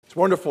It's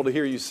wonderful to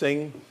hear you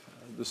sing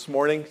this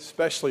morning,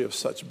 especially of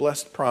such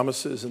blessed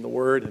promises in the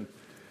Word. And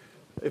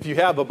if you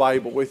have a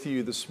Bible with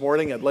you this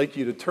morning, I'd like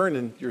you to turn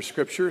in your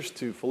scriptures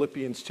to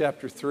Philippians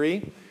chapter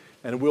 3,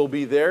 and we'll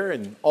be there,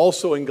 and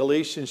also in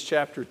Galatians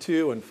chapter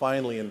 2, and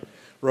finally in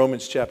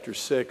Romans chapter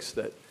 6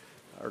 that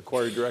our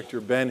choir director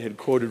Ben had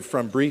quoted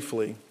from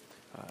briefly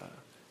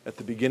at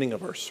the beginning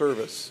of our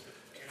service.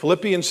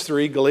 Philippians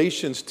 3,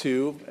 Galatians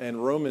 2,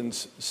 and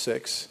Romans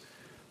 6.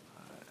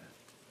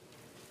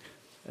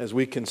 As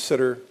we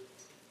consider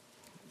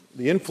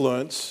the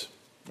influence,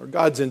 or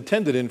God's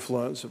intended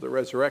influence of the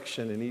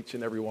resurrection in each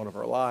and every one of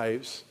our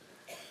lives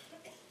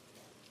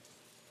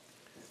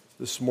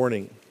this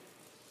morning.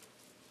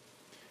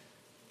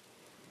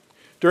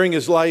 During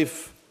his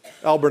life,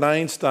 Albert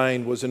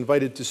Einstein was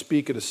invited to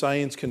speak at a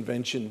science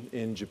convention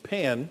in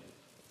Japan.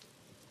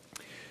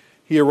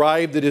 He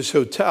arrived at his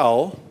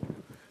hotel,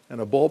 and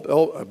a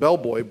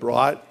bellboy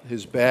brought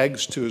his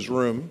bags to his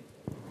room.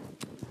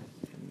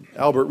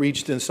 Albert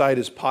reached inside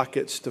his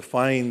pockets to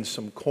find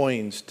some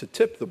coins to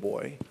tip the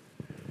boy,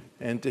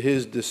 and to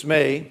his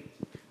dismay,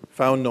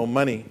 found no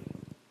money.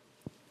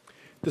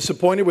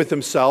 Disappointed with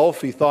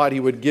himself, he thought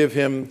he would give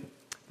him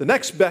the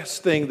next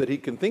best thing that he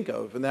can think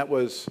of, and that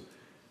was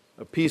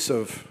a piece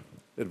of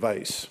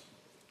advice.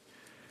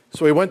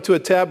 So he went to a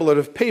tablet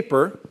of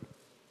paper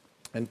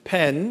and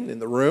pen in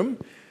the room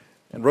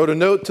and wrote a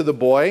note to the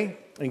boy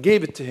and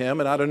gave it to him,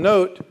 and on a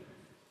note,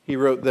 he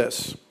wrote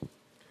this: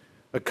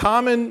 "A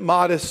common,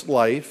 modest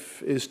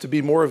life is to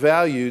be more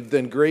valued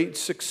than great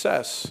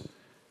success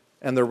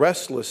and the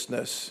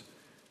restlessness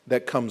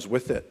that comes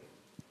with it."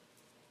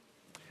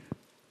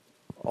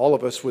 All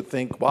of us would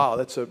think, wow,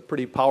 that's a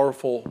pretty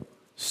powerful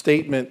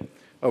statement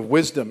of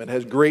wisdom. It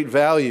has great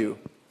value.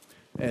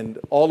 And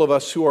all of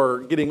us who are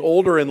getting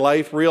older in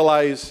life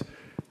realize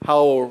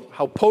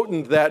how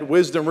potent that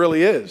wisdom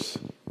really is.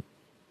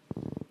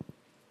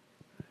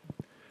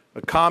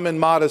 A common,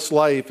 modest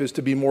life is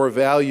to be more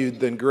valued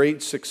than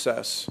great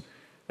success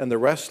and the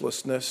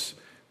restlessness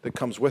that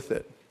comes with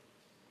it.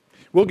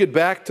 We'll get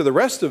back to the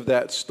rest of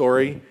that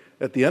story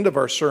at the end of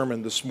our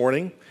sermon this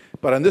morning,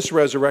 but on this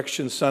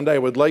Resurrection Sunday, I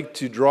would like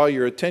to draw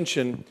your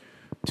attention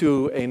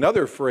to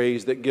another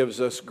phrase that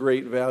gives us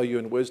great value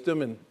and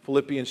wisdom in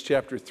Philippians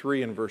chapter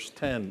 3 and verse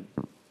 10.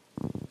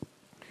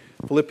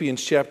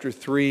 Philippians chapter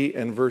 3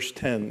 and verse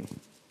 10.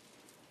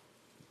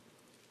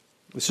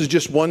 This is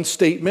just one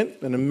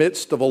statement in the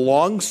midst of a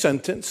long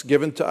sentence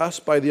given to us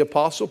by the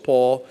Apostle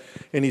Paul,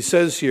 and he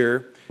says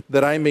here,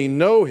 that I may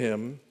know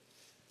him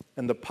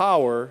and the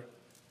power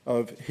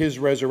of his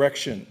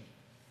resurrection.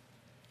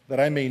 That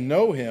I may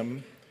know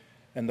him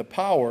and the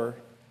power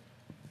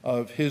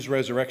of his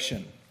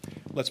resurrection.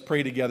 Let's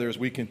pray together as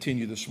we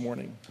continue this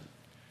morning.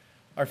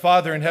 Our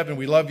Father in heaven,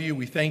 we love you.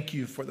 We thank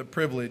you for the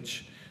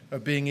privilege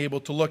of being able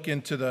to look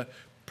into the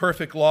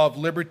perfect law of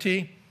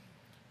liberty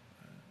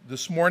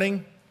this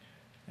morning,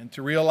 and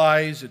to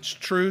realize its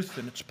truth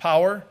and its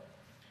power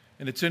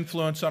and its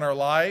influence on our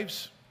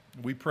lives.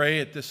 We pray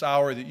at this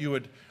hour that you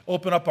would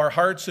open up our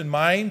hearts and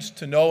minds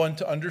to know and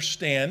to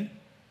understand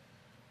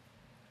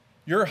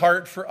your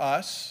heart for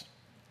us,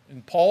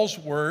 in Paul's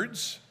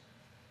words,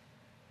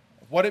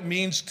 what it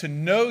means to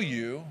know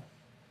you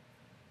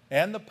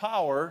and the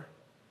power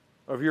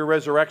of your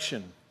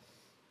resurrection.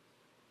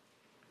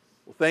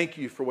 Well, thank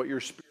you for what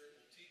your Spirit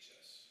will teach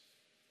us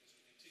as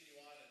we continue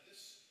on in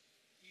this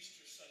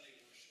Easter Sunday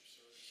worship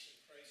service.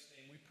 In Christ's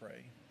name we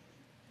pray.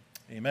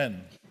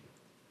 Amen.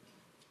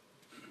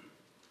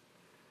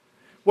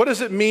 What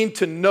does it mean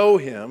to know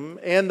him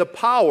and the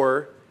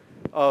power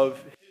of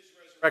his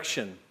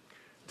resurrection?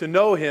 To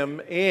know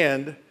him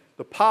and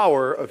the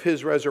power of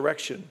his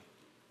resurrection.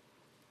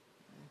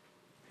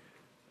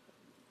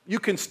 You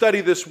can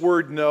study this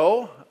word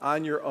know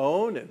on your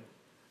own, and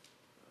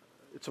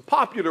it's a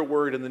popular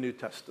word in the New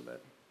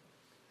Testament.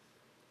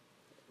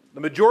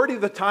 The majority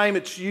of the time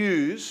it's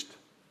used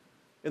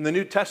in the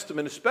New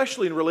Testament,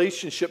 especially in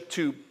relationship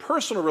to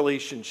personal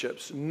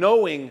relationships,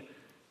 knowing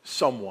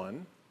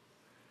someone.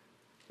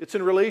 It's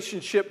in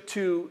relationship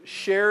to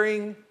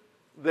sharing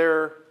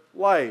their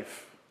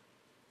life,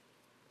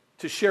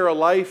 to share a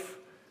life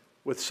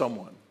with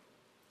someone.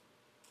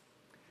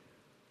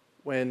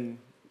 When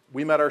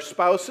we met our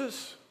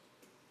spouses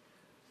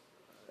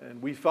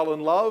and we fell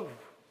in love,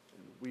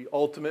 we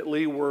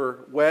ultimately were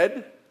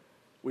wed,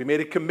 we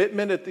made a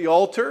commitment at the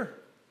altar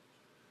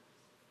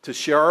to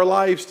share our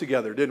lives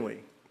together, didn't we?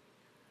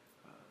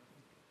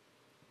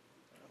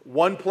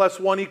 1 +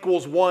 1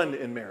 = 1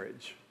 in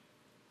marriage.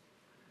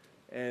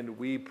 And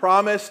we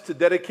promised to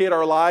dedicate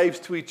our lives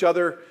to each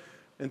other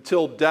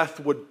until death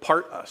would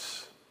part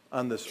us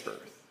on this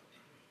earth.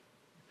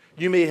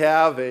 You may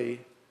have a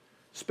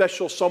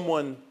special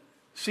someone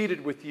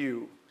seated with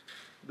you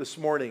this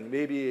morning,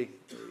 maybe a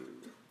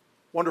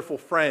wonderful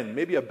friend,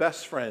 maybe a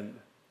best friend,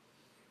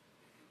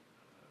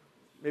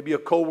 maybe a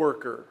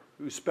coworker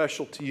who's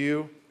special to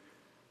you,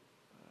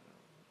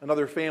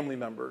 another family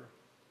member.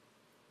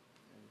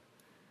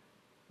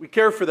 We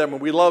care for them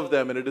and we love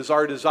them, and it is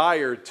our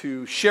desire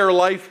to share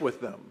life with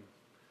them.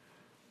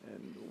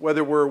 And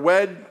whether we're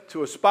wed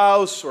to a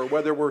spouse or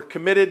whether we're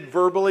committed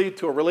verbally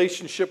to a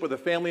relationship with a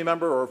family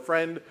member or a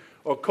friend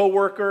or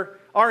coworker,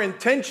 our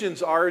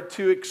intentions are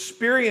to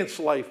experience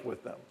life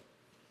with them.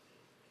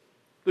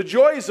 The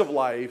joys of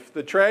life,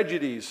 the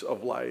tragedies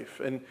of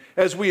life. And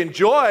as we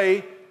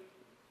enjoy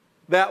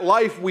that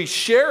life, we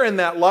share in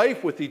that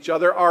life with each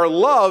other, our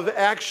love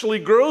actually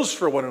grows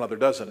for one another,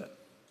 doesn't it?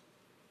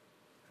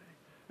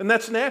 And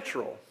that's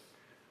natural.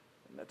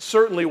 And that's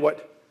certainly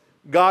what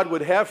God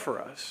would have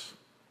for us.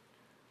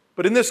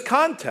 But in this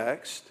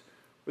context,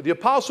 the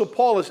Apostle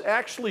Paul is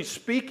actually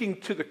speaking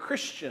to the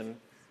Christian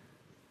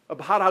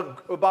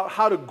about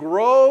how to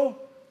grow,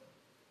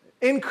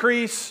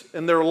 increase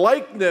in their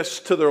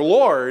likeness to their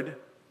Lord.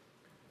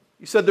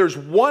 He said there's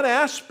one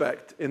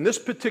aspect in this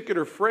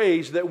particular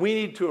phrase that we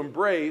need to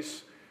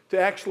embrace to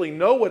actually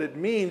know what it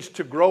means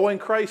to grow in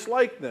Christ's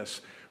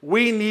likeness.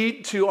 We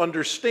need to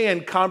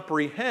understand,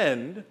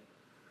 comprehend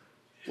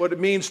what it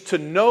means to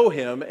know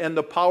Him and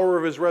the power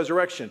of His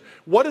resurrection.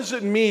 What does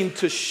it mean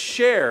to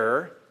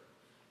share,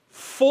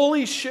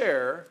 fully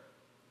share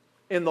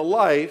in the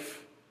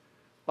life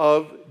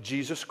of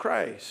Jesus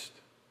Christ?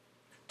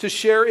 To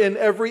share in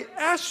every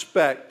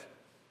aspect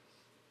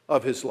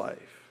of His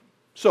life.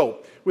 So,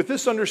 with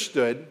this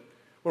understood,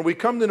 when we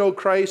come to know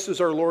Christ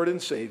as our Lord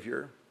and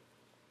Savior,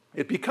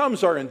 it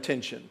becomes our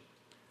intention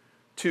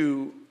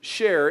to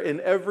share in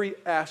every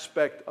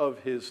aspect of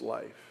His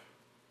life.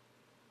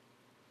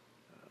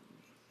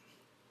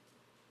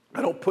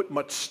 I don't put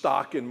much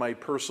stock in my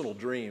personal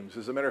dreams.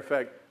 As a matter of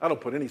fact, I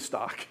don't put any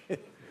stock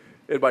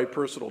in my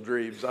personal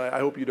dreams. I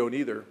hope you don't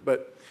either.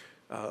 But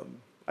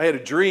I had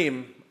a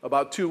dream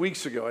about 2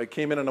 weeks ago. I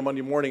came in on a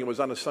Monday morning. It was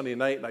on a Sunday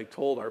night, and I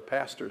told our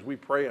pastors, we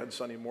pray on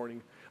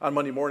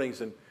Monday mornings,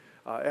 and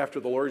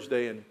after the Lord's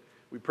Day, and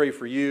we pray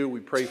for you.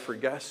 We pray for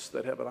guests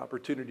that have an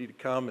opportunity to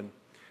come.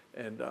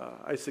 And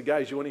I said,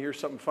 guys, you want to hear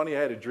something funny? I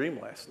had a dream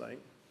last night.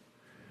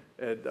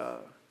 And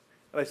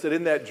I said,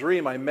 in that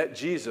dream, I met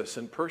Jesus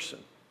in person.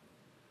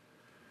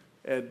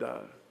 And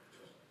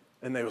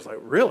they was like,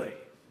 really?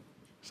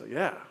 So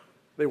yeah,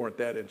 they weren't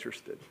that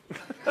interested.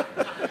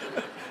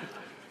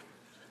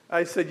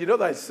 I said, you know,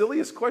 the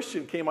silliest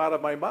question came out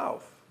of my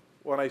mouth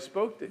when I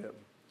spoke to him.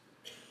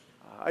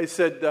 I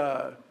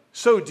said,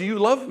 so do you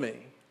love me?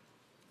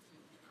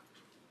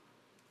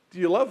 Do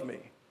you love me?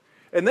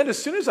 And then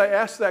as soon as I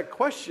asked that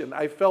question,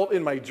 I felt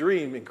in my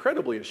dream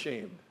incredibly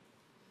ashamed.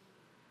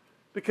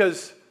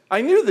 Because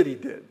I knew that He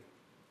did.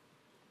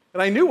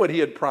 And I knew what He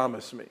had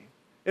promised me.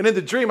 And in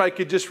the dream, I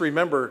could just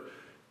remember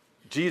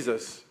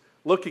Jesus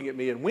looking at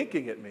me and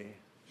winking at me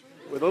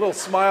with a little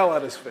smile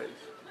on His face.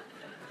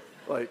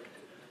 Like,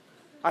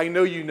 I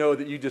know you know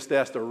that you just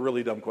asked a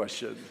really dumb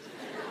question.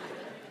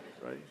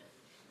 Right?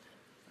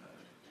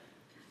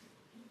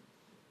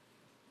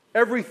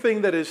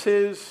 Everything that is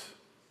His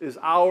is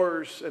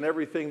ours, and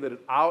everything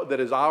that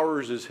is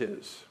ours is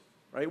His.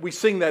 Right? We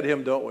sing that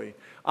hymn, don't we?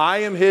 I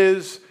am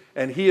His,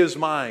 and He is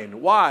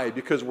mine. Why?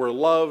 Because we're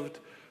loved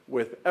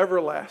with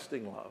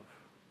everlasting love.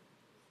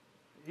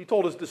 He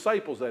told His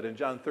disciples that in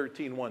John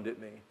 13:1,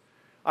 didn't He?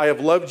 I have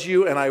loved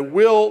you, and I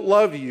will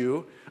love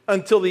you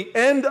until the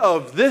end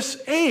of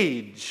this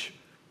age.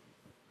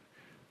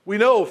 We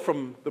know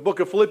from the book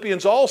of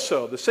Philippians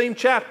also, the same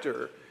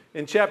chapter,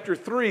 in chapter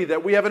 3,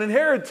 that we have an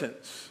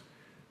inheritance.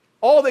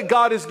 All that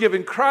God has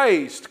given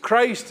Christ,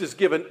 Christ has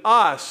given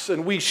us,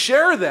 and we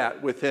share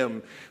that with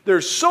Him.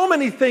 There's so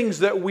many things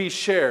that we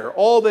share.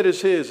 All that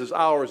is His is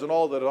ours, and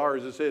all that is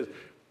ours is His.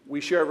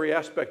 We share every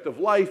aspect of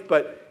life,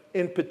 but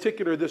in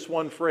particular, this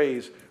one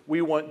phrase,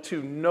 we want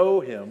to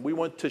know Him. We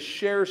want to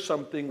share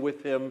something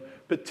with Him,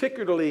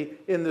 particularly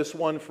in this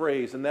one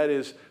phrase, and that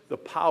is the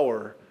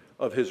power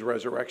of His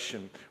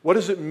resurrection. What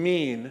does it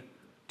mean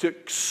to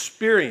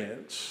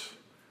experience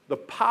the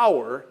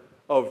power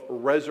of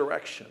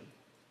resurrection?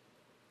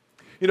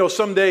 You know,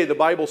 someday the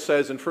Bible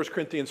says in 1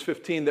 Corinthians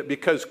 15 that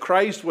because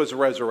Christ was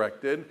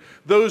resurrected,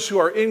 those who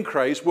are in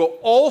Christ will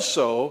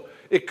also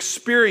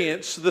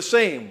experience the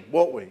same,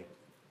 won't we?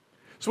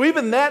 So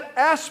even that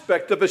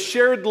aspect of a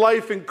shared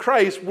life in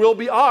Christ will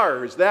be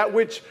ours. That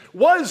which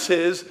was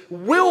His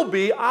will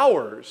be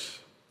ours.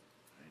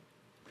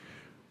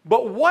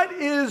 But what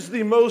is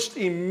the most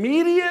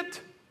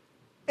immediate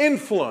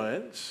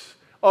influence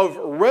of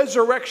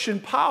resurrection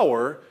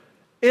power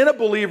in a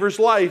believer's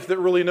life that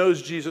really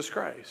knows Jesus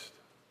Christ?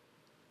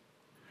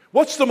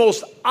 What's the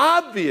most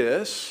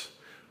obvious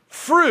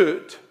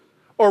fruit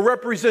or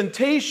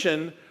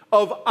representation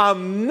of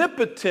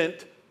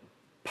omnipotent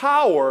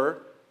power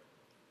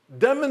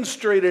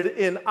demonstrated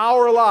in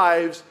our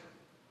lives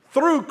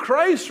through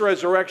Christ's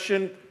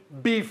resurrection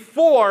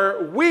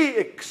before we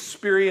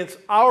experience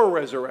our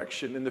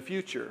resurrection in the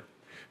future?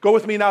 Go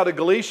with me now to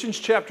Galatians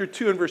chapter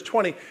 2 and verse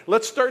 20.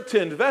 Let's start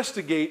to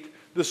investigate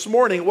this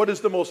morning what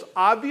is the most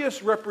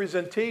obvious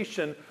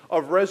representation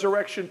of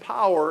resurrection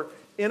power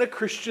in a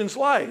Christian's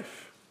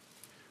life.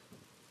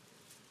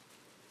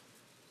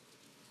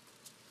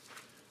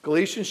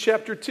 Galatians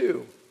chapter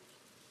 2.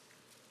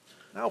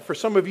 Now, for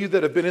some of you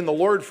that have been in the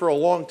Lord for a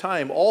long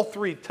time, all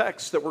three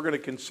texts that we're going to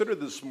consider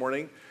this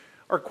morning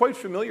are quite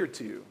familiar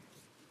to you.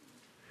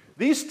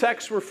 These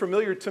texts were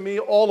familiar to me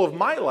all of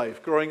my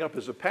life growing up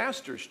as a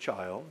pastor's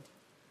child.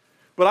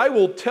 But I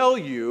will tell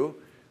you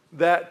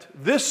that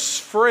this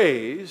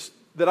phrase,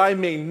 that I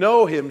may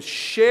know him,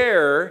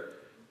 share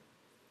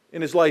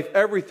in his life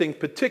everything,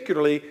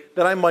 particularly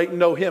that I might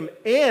know him,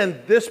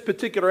 and this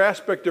particular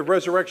aspect of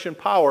resurrection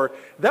power,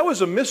 that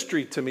was a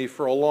mystery to me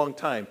for a long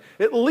time.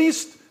 At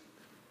least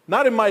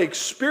not in my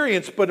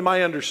experience, but in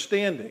my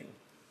understanding.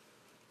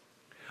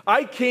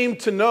 I came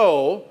to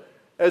know,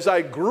 as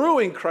I grew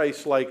in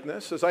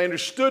Christ-likeness, as I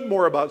understood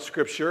more about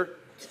Scripture,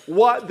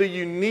 what the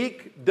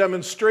unique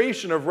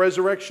demonstration of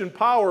resurrection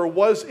power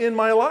was in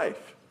my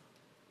life.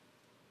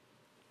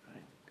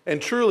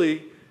 And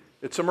truly,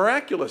 it's a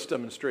miraculous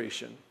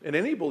demonstration in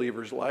any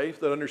believer's life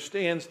that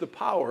understands the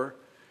power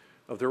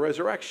of the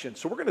resurrection.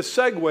 So we're going to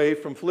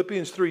segue from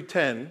Philippians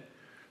 3:10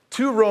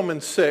 to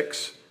Romans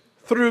 6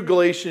 through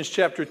Galatians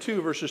chapter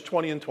 2, verses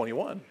 20 and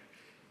 21.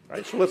 All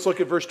right, so let's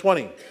look at verse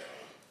 20.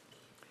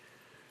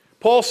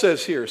 Paul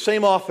says here,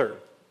 same author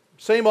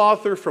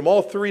from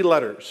all three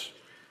letters.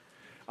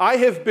 I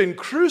have been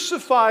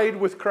crucified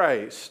with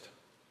Christ.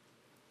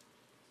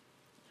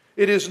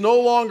 It is no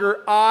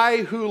longer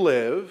I who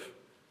live,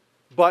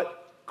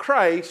 but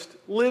Christ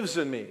lives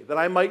in me, that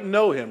I might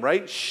know him,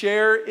 right?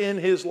 Share in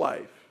his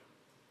life.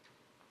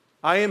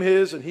 I am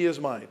his and he is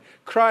mine.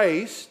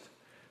 Christ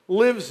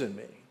lives in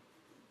me.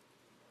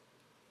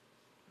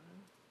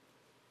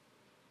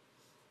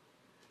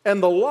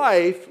 And the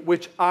life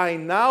which I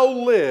now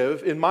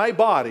live in my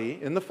body,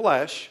 in the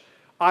flesh,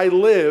 I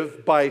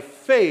live by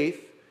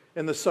faith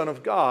in the Son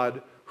of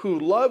God who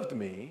loved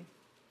me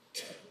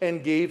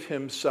and gave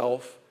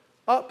himself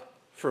up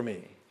for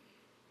me.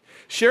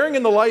 Sharing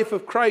in the life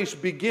of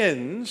Christ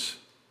begins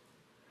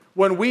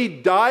when we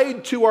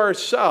died to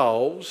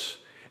ourselves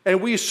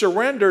and we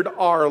surrendered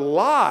our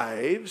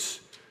lives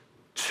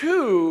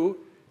to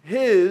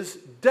his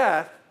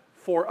death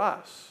for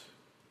us.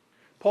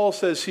 Paul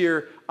says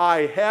here,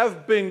 I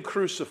have been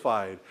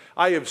crucified.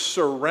 I have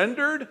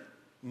surrendered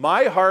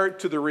my heart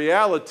to the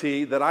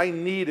reality that I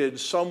needed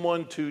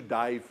someone to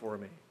die for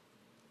me.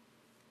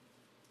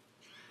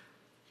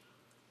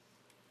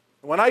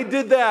 When I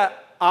did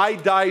that, I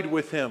died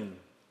with him.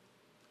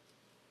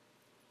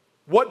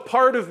 What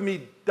part of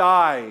me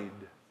died?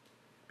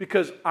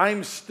 Because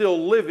I'm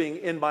still living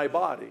in my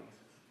body.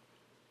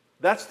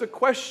 That's the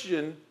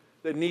question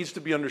that needs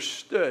to be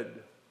understood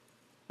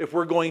if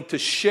we're going to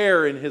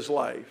share in his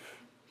life.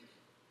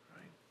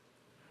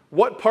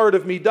 What part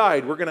of me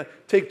died? We're going to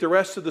take the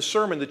rest of the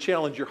sermon to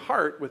challenge your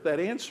heart with that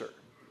answer.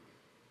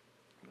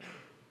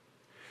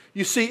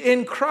 You see,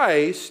 in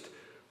Christ,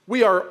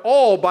 we are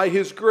all, by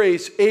his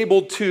grace,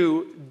 able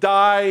to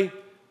die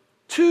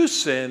to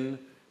sin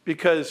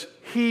because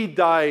he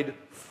died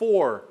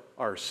for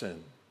our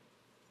sin.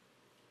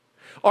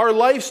 Our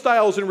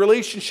lifestyles in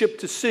relationship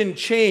to sin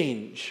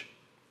change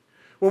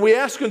when we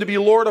ask him to be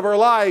Lord of our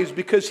lives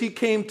because he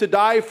came to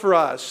die for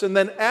us and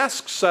then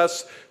asks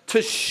us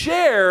to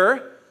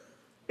share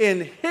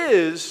in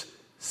his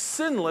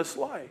sinless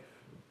life.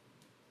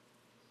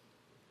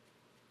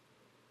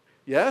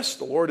 Yes,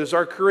 the Lord is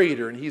our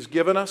creator and he's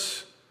given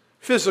us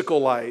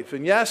physical life.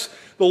 And yes,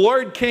 the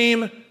Lord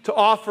came to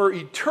offer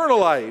eternal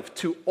life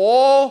to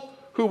all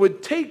who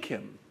would take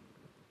him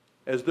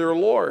as their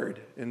Lord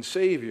and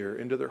Savior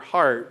into their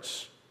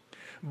hearts.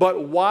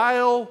 But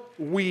while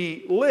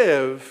we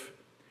live,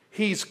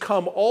 he's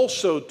come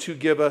also to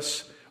give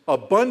us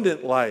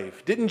abundant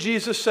life. Didn't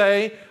Jesus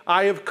say,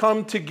 I have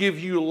come to give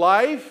you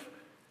life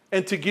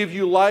and to give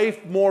you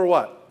life more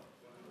what?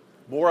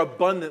 More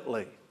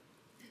abundantly.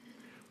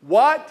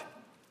 What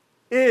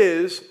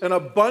is an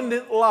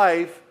abundant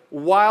life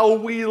while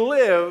we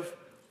live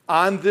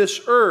on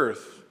this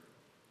earth?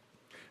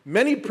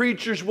 Many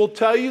preachers will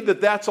tell you that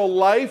that's a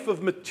life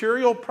of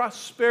material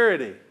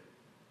prosperity.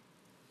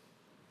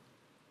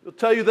 They'll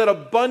tell you that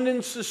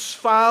abundance is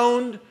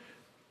found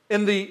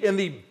in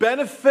the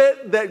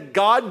benefit that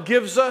God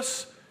gives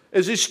us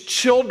as his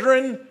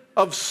children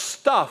of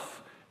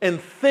stuff and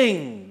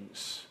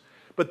things.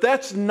 But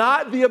that's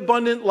not the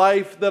abundant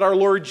life that our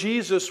Lord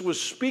Jesus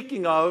was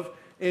speaking of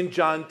in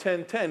John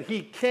 10:10.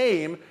 He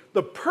came,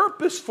 the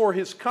purpose for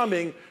his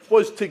coming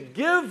was to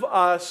give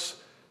us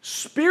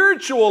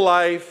spiritual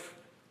life,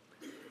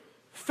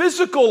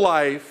 physical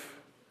life,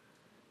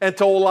 and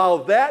to allow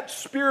that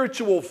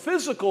spiritual,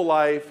 physical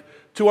life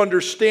to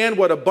understand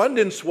what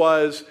abundance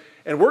was.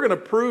 And we're going to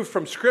prove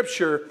from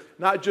Scripture,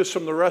 not just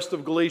from the rest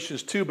of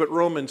Galatians 2, but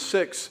Romans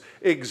 6,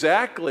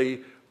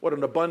 exactly what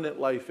an abundant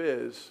life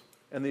is.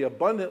 And the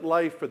abundant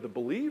life for the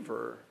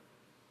believer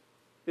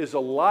is a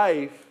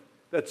life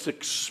that's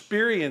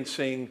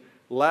experiencing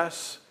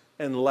less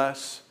and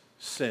less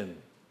sin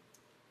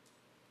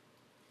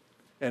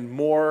and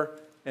more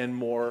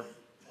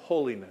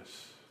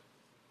holiness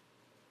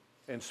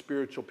and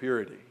spiritual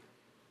purity,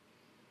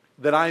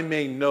 that I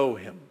may know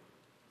him,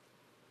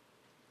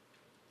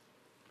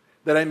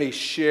 that I may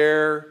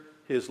share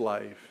his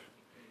life.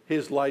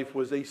 His life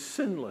was a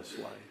sinless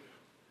life.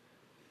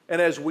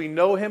 And as we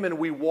know him and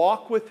we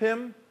walk with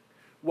him,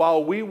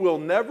 while we will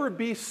never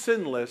be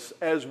sinless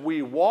as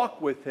we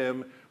walk with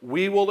him,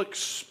 we will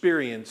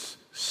experience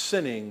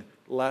sinning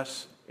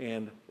less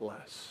and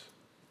less.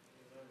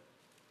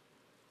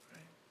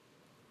 Right?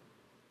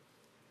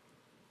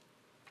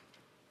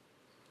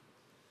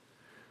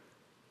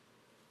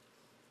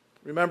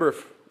 Remember,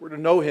 if we're to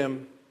know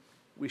him,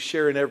 we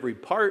share in every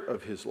part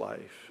of his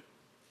life.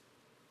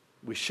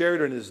 We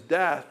shared in his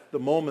death the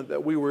moment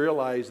that we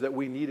realized that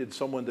we needed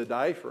someone to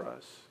die for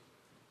us.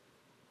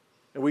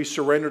 And we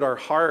surrendered our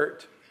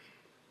heart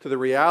to the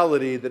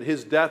reality that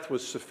his death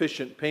was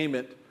sufficient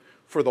payment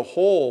for the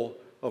whole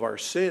of our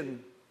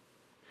sin.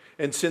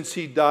 And since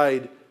he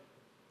died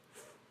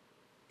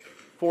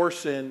for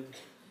sin,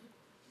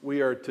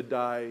 we are to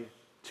die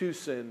to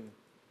sin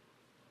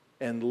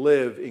and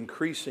live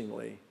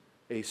increasingly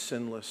a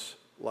sinless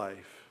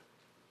life.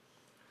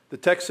 The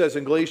text says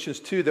in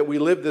Galatians 2 that we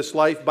live this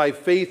life by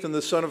faith in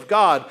the Son of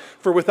God.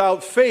 For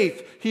without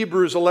faith,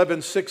 Hebrews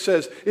 11:6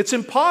 says, it's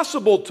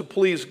impossible to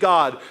please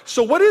God.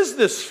 So what is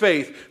this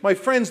faith? My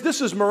friends,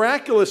 this is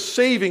miraculous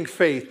saving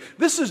faith.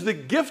 This is the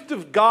gift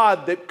of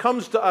God that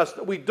comes to us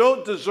that we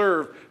don't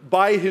deserve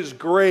by his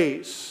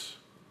grace.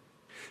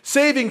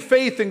 Saving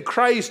faith in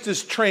Christ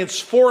is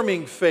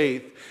transforming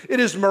faith.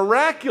 It is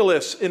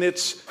miraculous in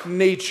its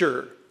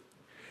nature.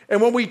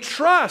 And when we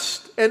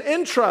trust and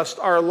entrust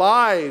our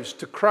lives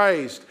to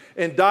Christ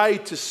and die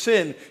to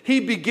sin, he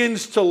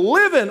begins to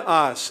live in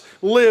us,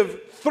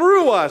 live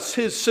through us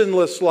his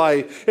sinless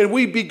life, and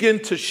we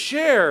begin to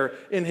share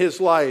in his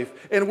life,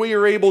 and we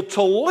are able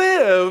to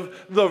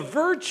live the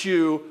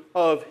virtue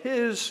of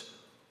his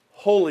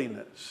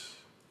holiness.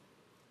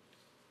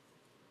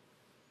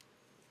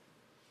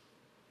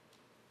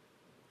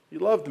 He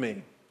loved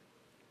me.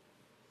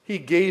 He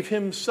gave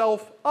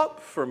himself up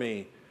for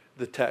me,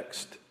 the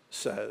text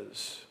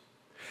says.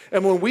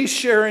 And when we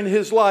share in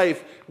his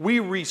life, we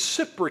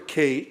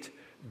reciprocate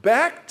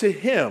back to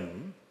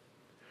him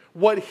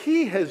what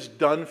he has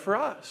done for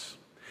us.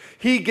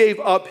 He gave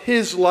up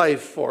his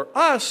life for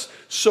us,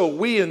 so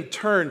we in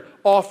turn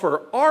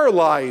offer our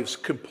lives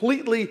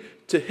completely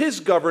to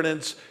his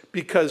governance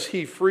because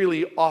he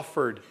freely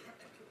offered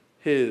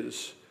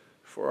his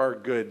for our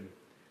good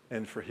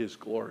and for his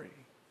glory.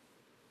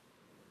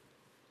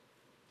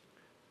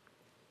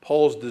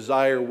 Paul's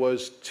desire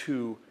was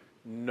to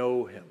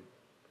know him,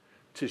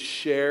 to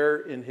share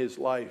in his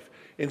life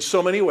in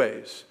so many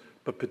ways,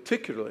 but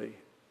particularly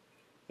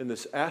in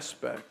this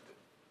aspect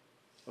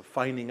of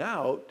finding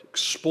out,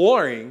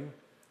 exploring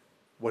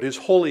what his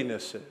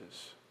holiness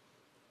is,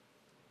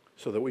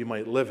 so that we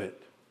might live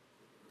it.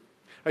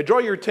 I draw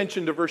your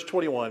attention to verse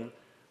 21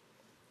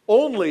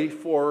 only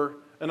for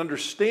an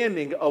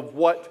understanding of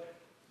what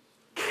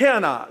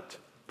cannot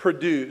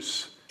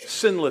produce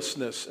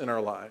sinlessness in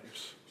our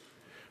lives.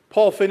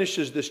 Paul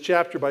finishes this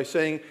chapter by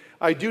saying,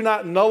 I do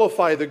not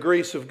nullify the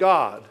grace of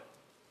God.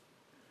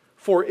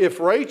 For if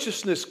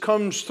righteousness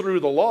comes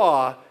through the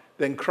law,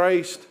 then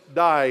Christ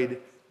died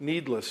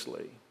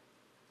needlessly.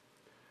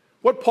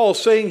 What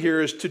Paul's saying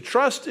here is to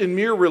trust in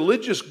mere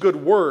religious good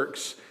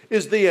works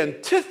is the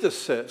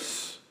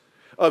antithesis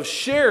of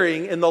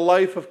sharing in the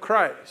life of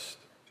Christ.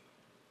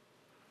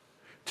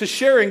 To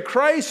share in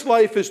Christ's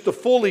life is to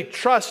fully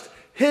trust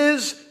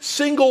his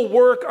single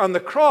work on the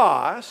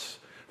cross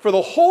for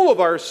the whole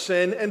of our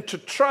sin and to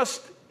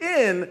trust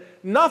in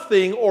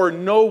nothing or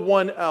no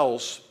one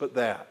else but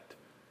that.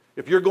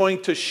 If you're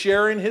going to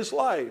share in his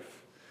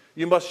life,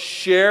 you must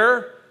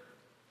share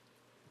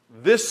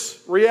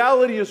this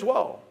reality as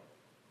well.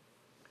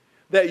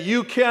 That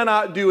you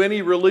cannot do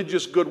any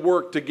religious good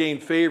work to gain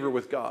favor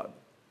with God.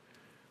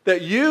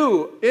 That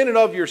you, in and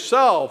of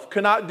yourself,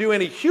 cannot do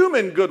any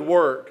human good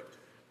work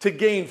to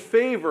gain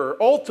favor,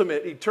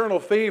 ultimate eternal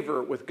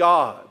favor with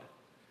God.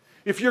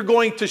 If you're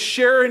going to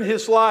share in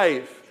his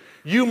life,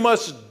 you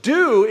must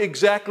do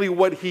exactly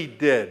what he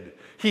did.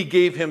 He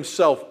gave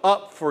himself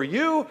up for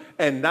you,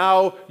 and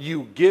now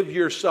you give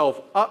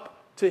yourself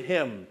up to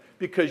him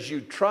because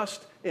you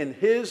trust in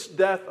his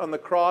death on the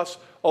cross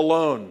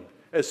alone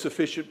as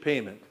sufficient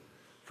payment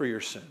for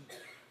your sin.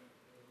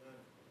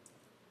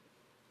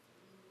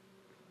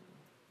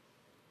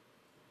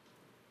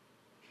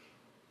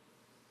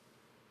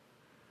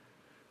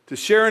 To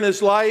share in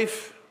his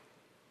life,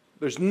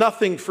 there's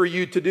nothing for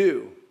you to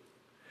do.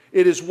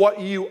 It is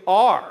what you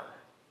are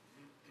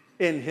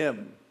in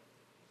him.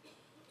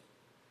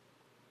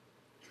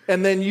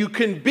 And then you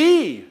can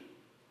be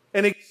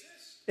and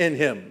exist in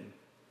him.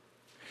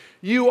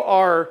 You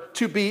are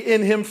to be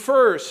in him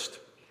first.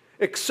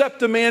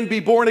 Except a man be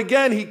born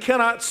again, he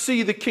cannot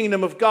see the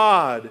kingdom of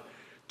God.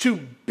 To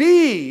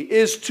be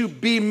is to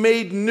be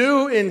made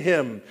new in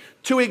him.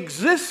 To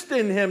exist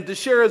in him, to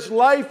share his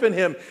life in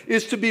him,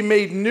 is to be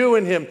made new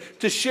in him.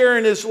 To share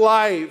in his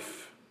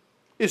life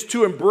is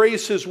to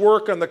embrace his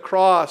work on the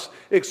cross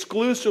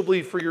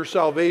exclusively for your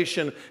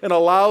salvation and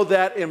allow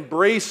that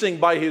embracing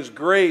by his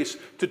grace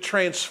to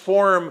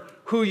transform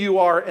who you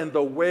are and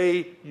the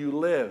way you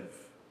live.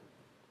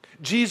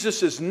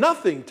 Jesus is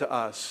nothing to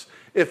us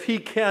if he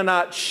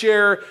cannot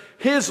share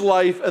his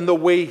life and the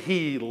way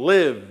he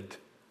lived.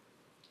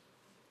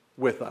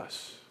 with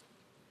us.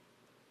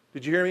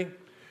 Did you hear me?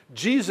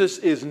 Jesus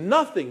is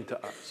nothing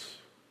to us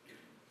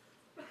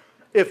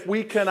if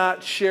we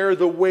cannot share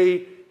the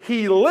way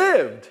he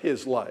lived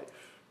his life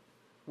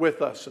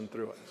with us and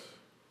through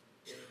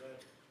us.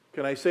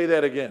 Can I say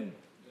that again?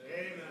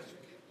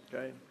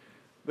 Okay.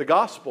 The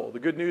gospel, the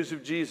good news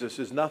of Jesus,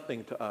 is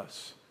nothing to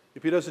us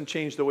if he doesn't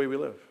change the way we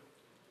live.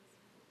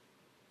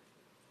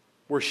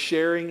 We're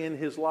sharing in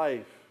his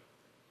life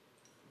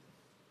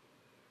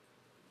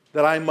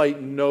that I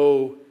might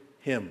know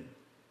him.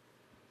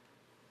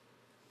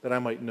 That I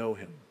might know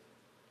him.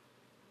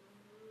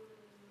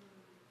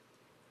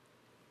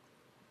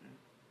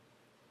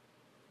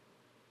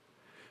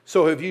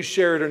 So have you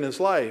shared in his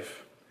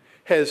life?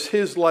 Has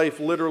his life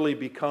literally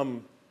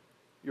become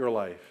your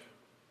life?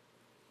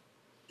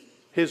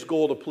 His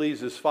goal to please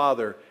his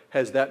Father,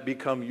 has that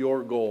become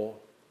your goal?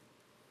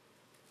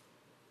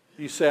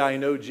 You say, I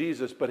know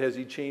Jesus, but has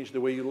he changed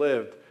the way you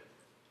lived?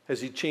 Has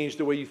he changed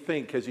the way you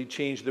think? Has he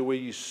changed the way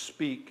you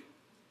speak?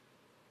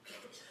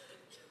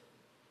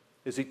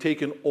 Has he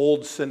taken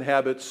old sin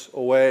habits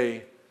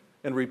away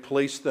and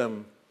replaced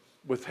them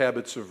with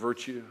habits of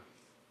virtue?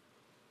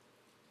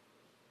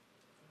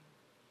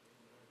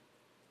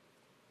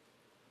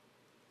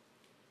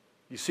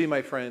 You see,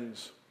 my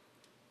friends,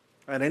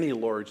 on any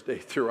Lord's Day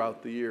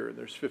throughout the year,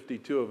 there's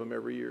 52 of them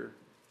every year.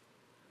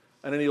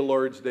 On any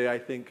Lord's Day, I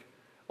think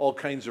all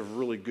kinds of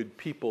really good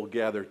people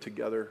gather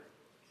together.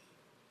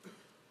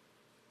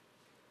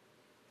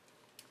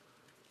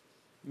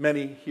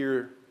 Many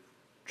here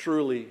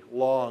truly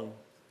long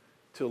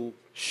to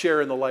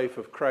share in the life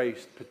of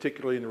Christ,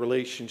 particularly in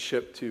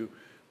relationship to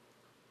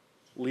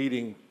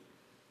leading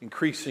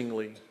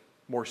increasingly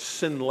more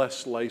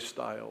sinless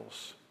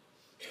lifestyles.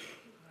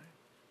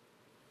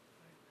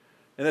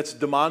 And it's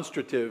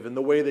demonstrative in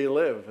the way they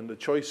live and the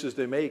choices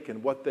they make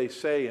and what they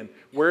say and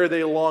where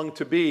they long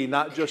to be,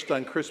 not just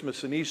on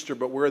Christmas and Easter,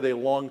 but where they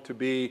long to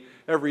be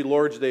every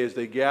Lord's Day as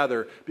they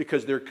gather,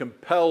 because they're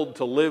compelled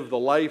to live the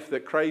life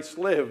that Christ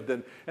lived,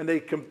 and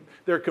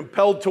they're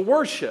compelled to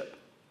worship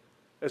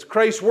as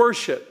Christ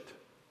worshiped.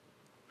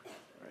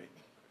 Right?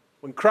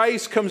 When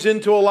Christ comes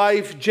into a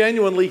life,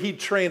 genuinely, he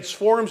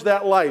transforms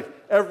that life,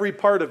 every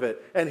part of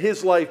it, and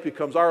his life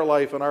becomes our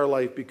life and our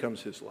life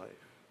becomes his life.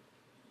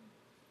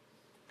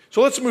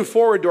 So let's move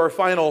forward to our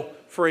final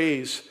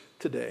phrase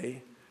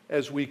today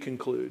as we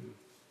conclude.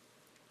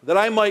 That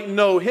I might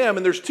know him,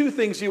 and there's two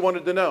things he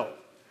wanted to know.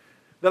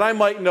 That I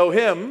might know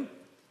him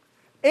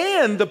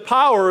and the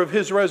power of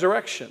his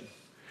resurrection.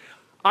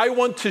 I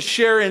want to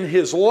share in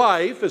his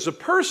life as a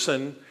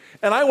person,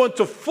 and I want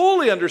to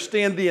fully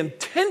understand the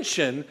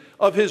intention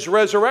of his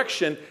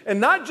resurrection,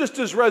 and not just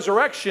his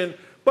resurrection,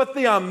 but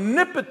the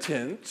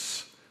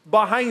omnipotence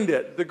behind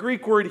it. The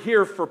Greek word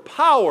here for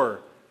power,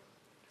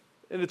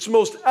 in its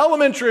most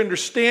elementary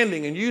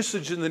understanding and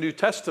usage in the New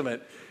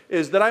Testament,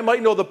 is that I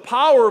might know the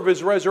power of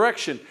his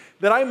resurrection,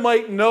 that I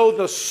might know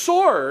the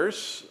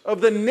source of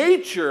the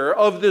nature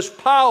of this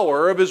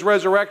power of his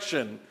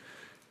resurrection,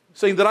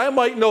 saying that I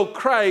might know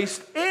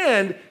Christ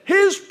and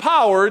his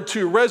power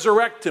to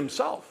resurrect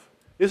himself.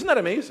 Isn't that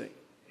amazing?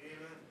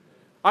 Amen.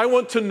 I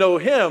want to know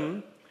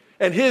him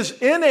and his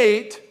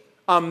innate,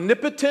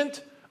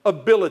 omnipotent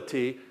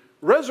ability.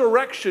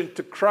 Resurrection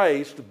to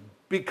Christ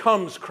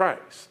becomes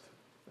Christ.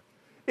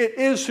 It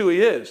is who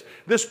he is.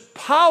 This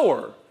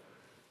power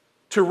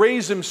to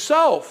raise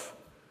himself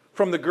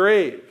from the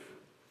grave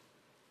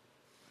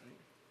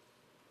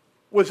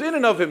was in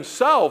and of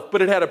himself,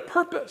 but it had a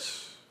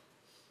purpose.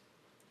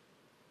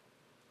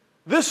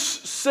 This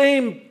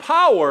same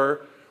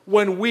power,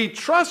 when we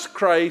trust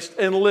Christ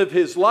and live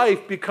his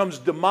life, becomes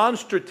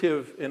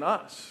demonstrative in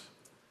us.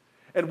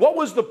 And what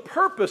was the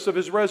purpose of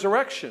his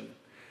resurrection?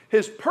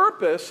 His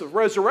purpose of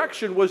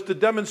resurrection was to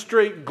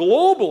demonstrate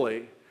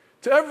globally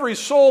to every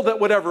soul that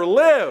would ever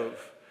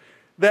live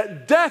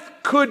that death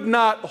could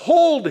not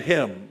hold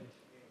him.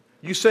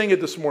 You sang it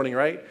this morning,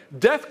 right?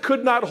 Death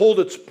could not hold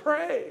its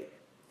prey.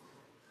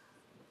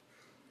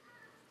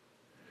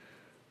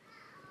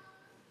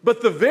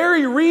 But the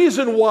very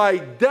reason why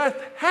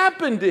death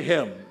happened to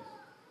him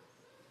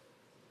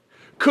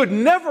could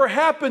never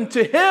happen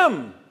to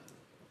him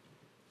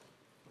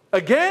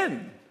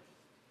again.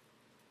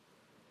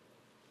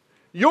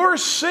 Your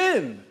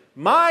sin,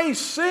 my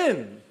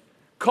sin,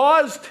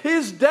 caused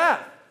his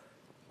death.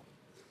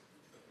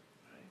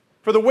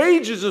 For the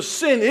wages of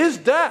sin is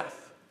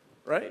death,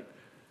 right?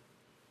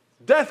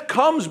 Death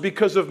comes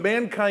because of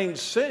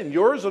mankind's sin,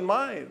 yours and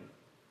mine.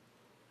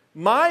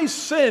 My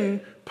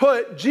sin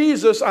put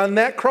Jesus on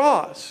that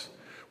cross.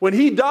 When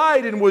he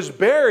died and was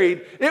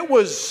buried, it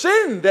was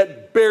sin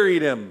that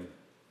buried him.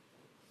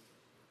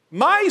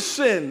 My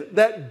sin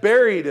that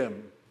buried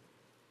him.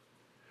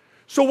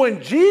 So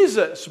when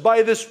Jesus,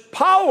 by this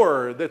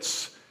power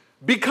that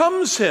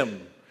becomes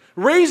him,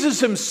 raises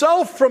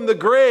himself from the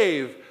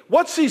grave,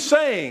 what's he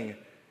saying?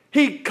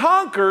 He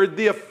conquered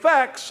the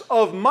effects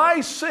of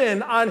my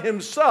sin on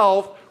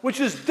himself, which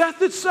is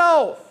death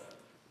itself.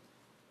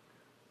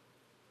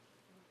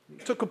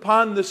 took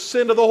upon the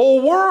sin of the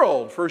whole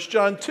world. 1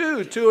 John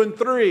 2, 2 and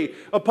 3,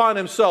 upon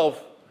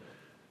himself.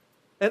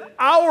 And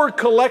our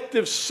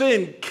collective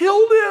sin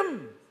killed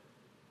him.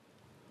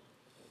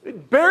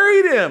 It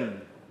buried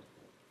him.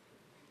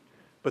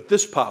 But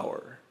this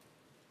power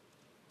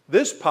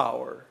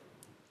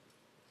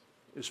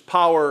is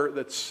power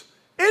that's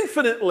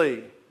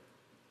infinitely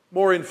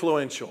more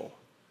influential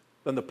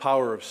than the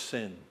power of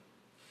sin.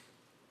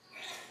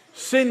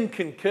 Sin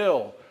can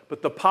kill,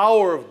 but the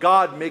power of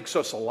God makes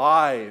us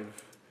alive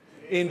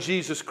in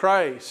Jesus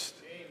Christ.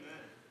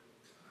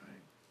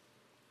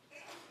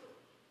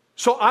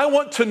 So I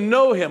want to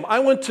know him. I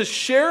want to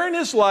share in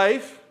his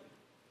life.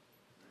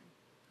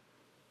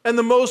 And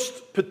the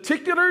most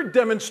particular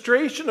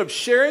demonstration of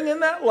sharing in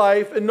that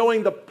life and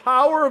knowing the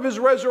power of his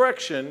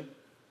resurrection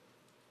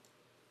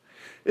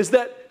is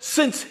that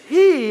since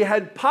he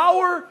had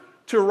power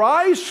to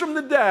rise from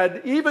the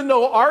dead, even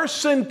though our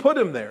sin put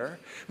him there,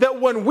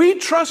 that when we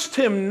trust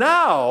him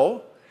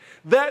now,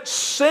 that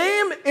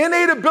same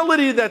innate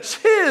ability that's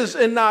his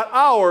and not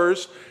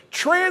ours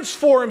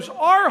transforms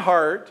our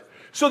heart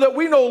so that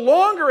we no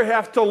longer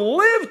have to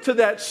live to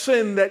that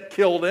sin that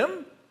killed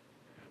him,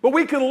 but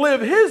we can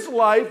live his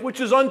life, which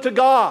is unto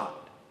God,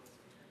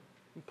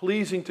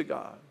 pleasing to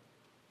God.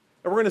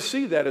 And we're going to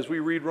see that as we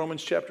read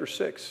Romans chapter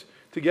 6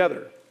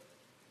 together.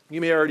 You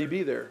may already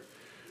be there.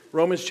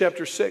 Romans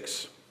chapter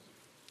 6.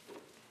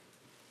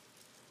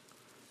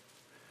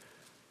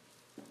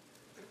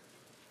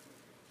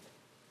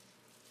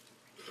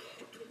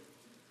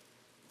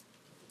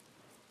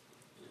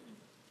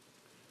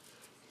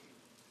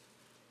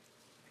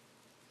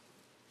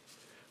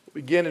 We'll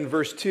begin in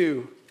verse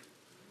 2.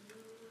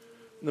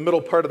 In the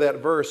middle part of that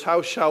verse,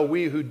 how shall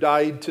we who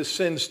died to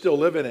sin still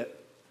live in it?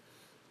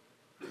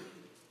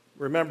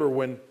 Remember,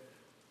 when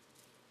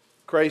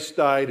Christ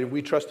died and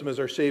we trust him as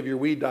our Savior,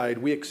 we died.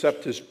 We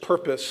accept his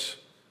purpose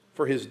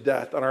for his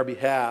death on our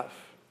behalf.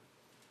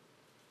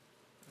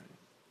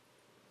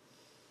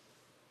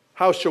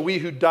 How shall we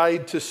who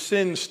died to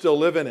sin still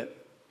live in it?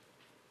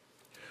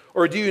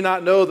 Or do you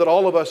not know that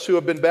all of us who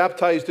have been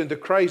baptized into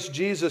Christ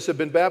Jesus have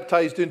been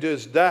baptized into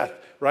his death,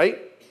 right?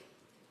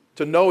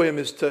 To know him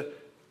is to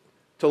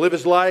live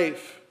his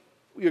life.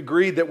 We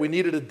agreed that we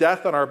needed a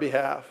death on our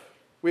behalf.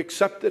 We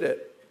accepted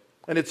it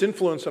and its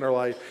influence in our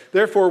life.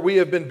 Therefore, we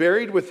have been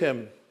buried with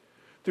him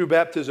through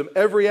baptism.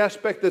 Every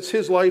aspect that's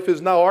his life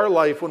is now our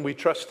life when we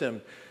trust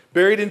him.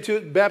 Buried into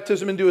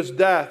baptism into his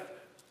death,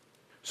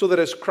 so that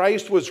as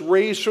Christ was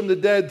raised from the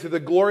dead to the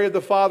glory of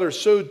the Father,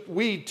 so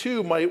we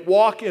too might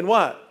walk in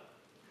what?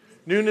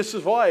 Newness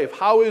of life.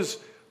 How is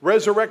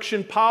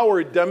resurrection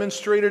power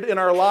demonstrated in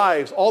our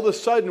lives? All of a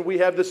sudden we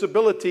have this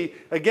ability,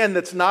 again,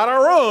 that's not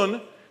our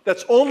own,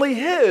 that's only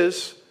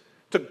his,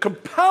 to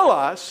compel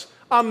us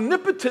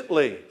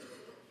omnipotently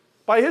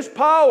by his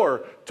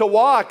power to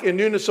walk in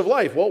newness of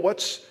life. Well,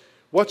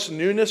 what's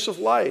newness of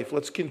life?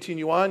 Let's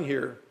continue on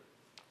here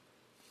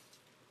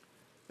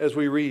as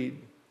we read.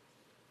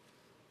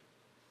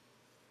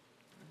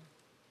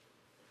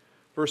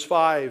 Verse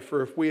 5,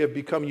 for if we have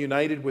become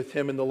united with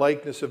him in the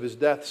likeness of his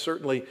death,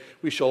 certainly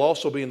we shall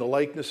also be in the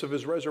likeness of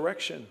his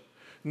resurrection.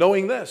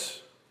 Knowing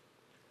this,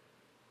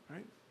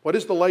 right? What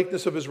is the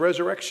likeness of his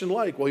resurrection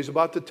like? Well, he's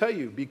about to tell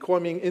you,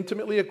 becoming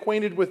intimately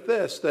acquainted with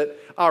this, that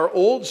our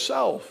old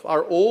self,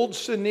 our old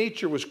sin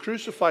nature was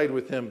crucified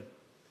with him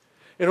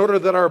in order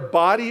that our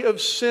body of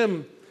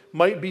sin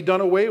might be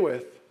done away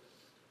with,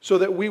 so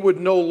that we would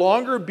no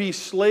longer be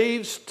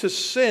slaves to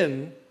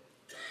sin,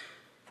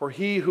 for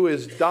he who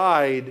has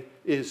died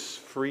is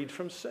freed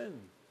from sin.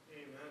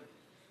 Amen.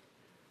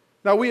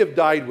 Now we have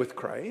died with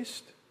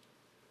Christ.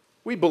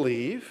 We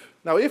believe.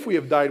 Now if we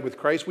have died with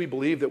Christ, we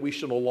believe that we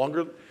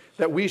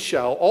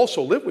shall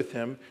also live with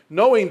him,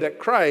 knowing that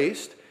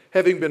Christ,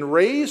 having been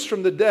raised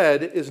from the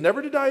dead, is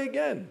never to die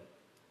again.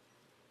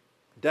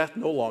 Death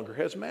no longer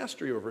has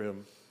mastery over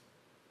him.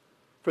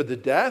 For the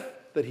death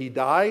that he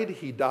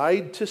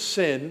died to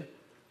sin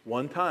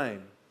one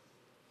time.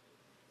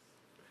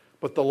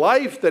 But the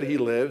life that he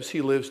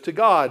lives to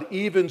God.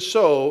 Even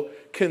so,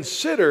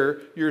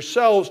 consider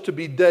yourselves to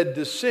be dead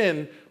to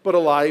sin, but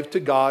alive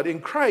to God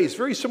in Christ.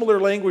 Very similar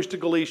language to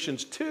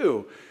Galatians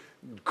 2.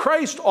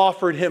 Christ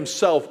offered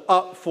himself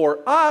up for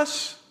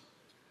us,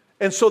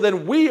 and so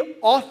then we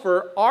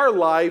offer our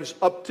lives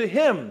up to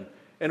him,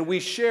 and we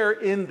share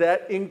in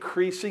that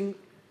increasing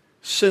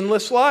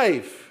sinless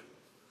life,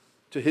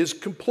 to his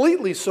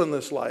completely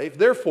sinless life.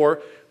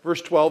 Therefore,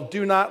 verse 12,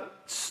 do not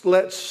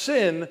let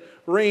sin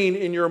reign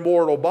in your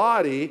mortal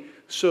body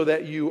so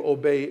that you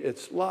obey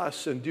its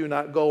lusts, and do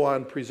not go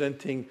on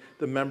presenting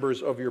the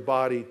members of your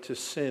body to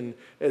sin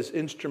as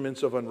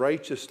instruments of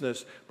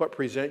unrighteousness, but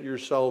present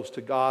yourselves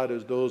to God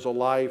as those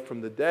alive from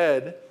the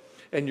dead,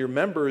 and your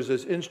members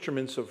as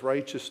instruments of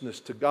righteousness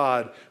to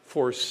God.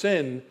 For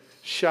sin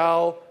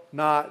shall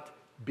not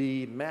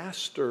be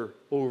master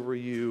over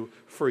you,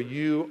 for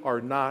you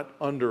are not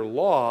under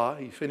law.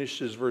 He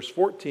finishes verse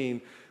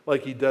 14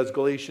 like he does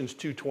Galatians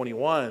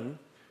 2:21.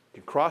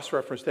 You can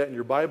cross-reference that in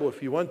your Bible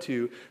if you want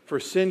to. For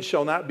sin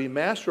shall not be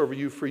master over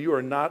you, for you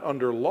are not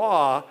under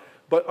law,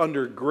 but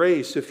under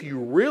grace. If you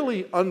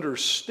really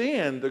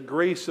understand the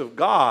grace of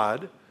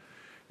God,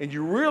 and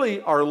you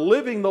really are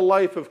living the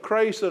life of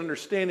Christ and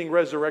understanding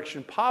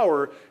resurrection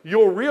power,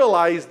 you'll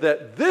realize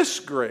that this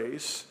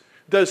grace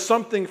does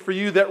something for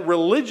you that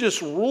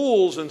religious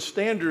rules and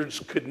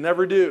standards could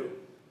never do.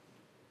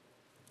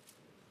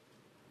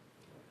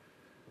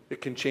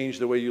 It can change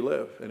the way you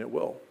live, and it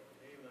will.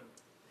 Amen.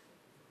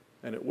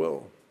 And it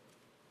will.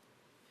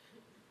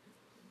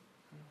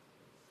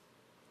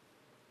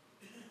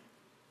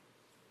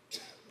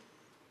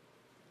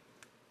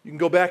 You can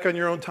go back on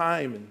your own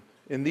time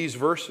in these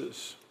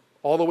verses,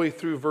 all the way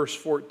through verse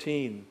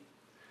 14.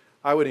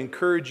 I would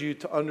encourage you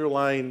to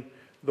underline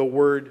the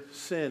word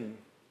sin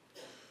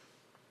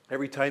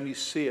every time you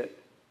see it.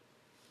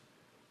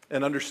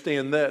 And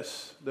understand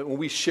this, that when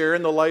we share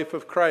in the life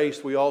of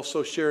Christ, we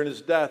also share in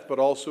His death, but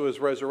also His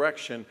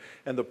resurrection.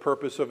 And the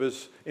purpose of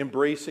His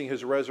embracing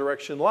His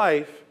resurrection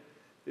life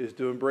is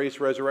to embrace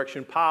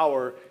resurrection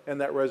power, and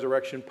that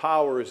resurrection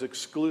power is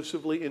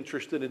exclusively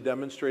interested in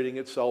demonstrating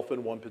itself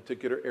in one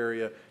particular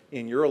area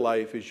in your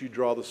life as you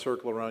draw the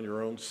circle around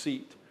your own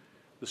seat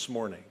this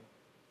morning.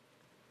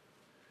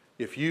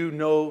 If you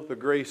know the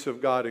grace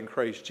of God in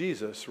Christ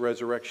Jesus,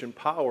 resurrection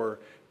power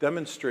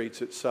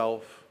demonstrates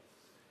itself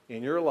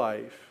in your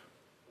life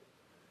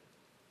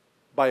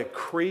by a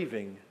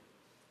craving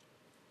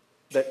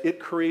that it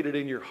created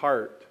in your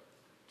heart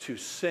to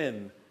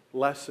sin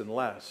less and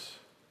less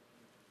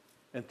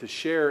and to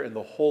share in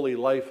the holy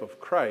life of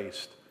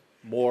Christ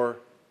more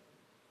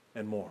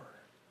and more.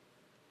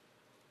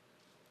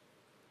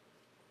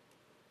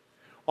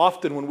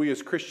 Often when we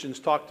as Christians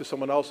talk to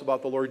someone else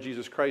about the Lord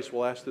Jesus Christ,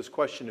 we'll ask this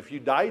question: if you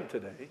died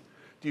today,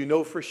 do you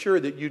know for sure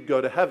that you'd go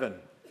to heaven?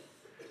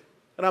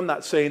 And I'm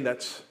not saying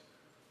that's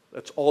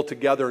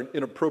altogether an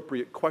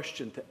inappropriate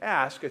question to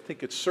ask. I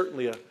think it's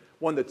certainly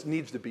one that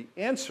needs to be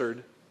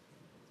answered.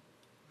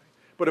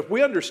 But if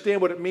we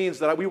understand what it means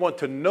that we want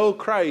to know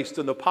Christ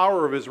and the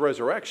power of His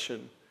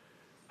resurrection,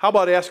 how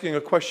about asking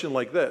a question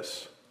like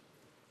this?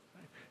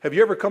 Have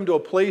you ever come to a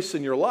place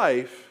in your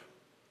life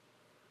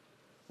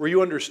where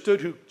you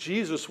understood who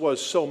Jesus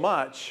was so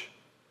much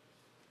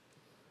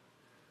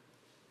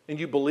and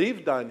you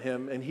believed on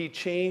Him and He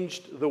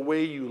changed the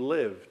way you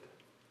lived?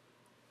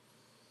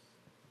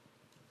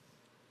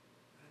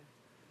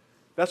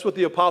 That's what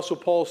the Apostle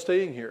Paul is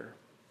saying here.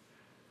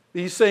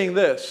 He's saying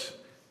this: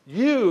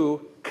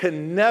 you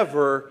can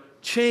never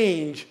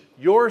change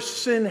your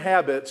sin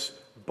habits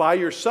by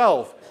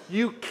yourself.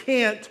 You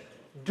can't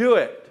do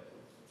it.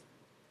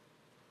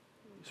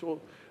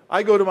 So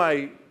I go to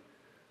my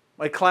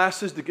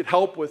classes to get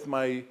help with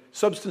my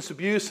substance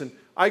abuse, and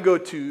I go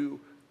to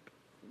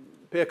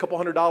pay a couple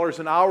 $100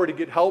 an hour to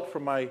get help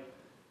from my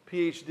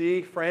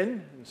PhD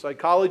friend in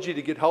psychology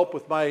to get help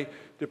with my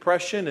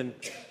depression,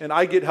 and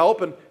I get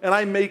help, and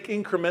I make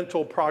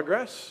incremental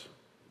progress.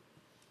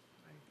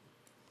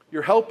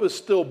 Your help is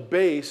still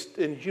based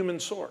in human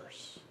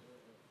source.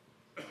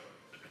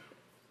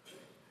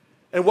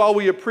 And while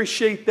we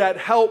appreciate that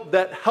help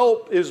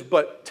is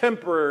but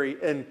temporary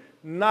and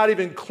not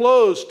even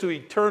close to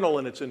eternal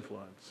in its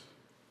influence.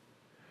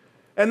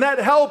 And that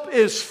help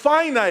is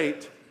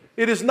finite.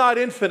 It is not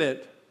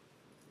infinite.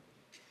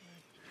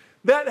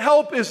 That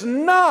help is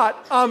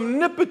not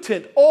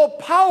omnipotent,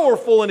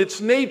 all-powerful in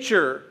its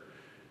nature.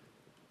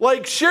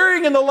 Like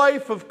sharing in the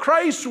life of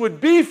Christ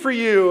would be for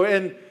you,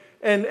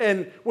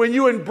 and when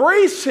you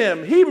embrace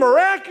Him, He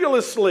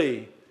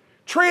miraculously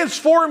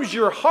transforms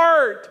your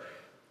heart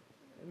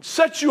and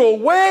sets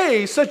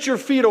your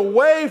feet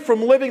away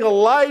from living a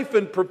life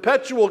in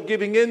perpetual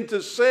giving in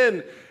to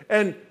sin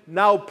and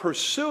now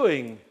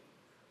pursuing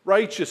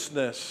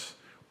righteousness,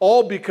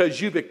 all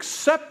because you've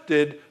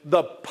accepted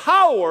the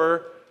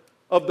power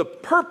of the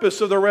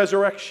purpose of the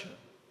resurrection.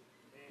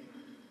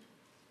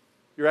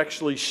 You're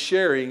actually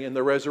sharing in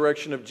the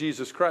resurrection of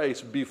Jesus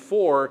Christ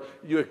before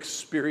you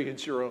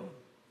experience your own.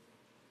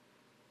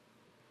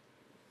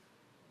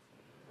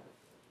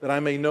 That I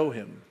may know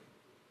Him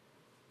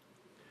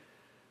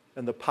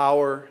and the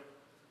power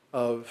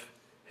of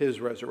His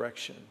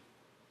resurrection.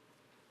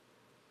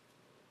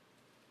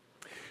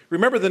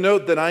 Remember the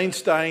note that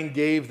Einstein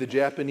gave the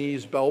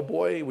Japanese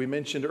bellboy we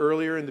mentioned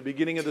earlier in the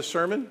beginning of the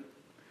sermon?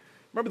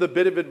 Remember the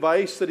bit of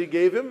advice that he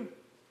gave him?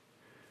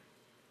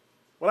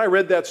 When I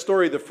read that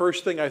story, the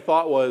first thing I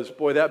thought was,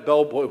 boy, that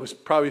bellboy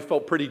probably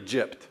felt pretty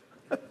gypped.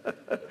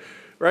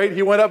 Right?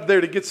 He went up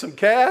there to get some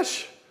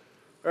cash,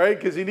 right?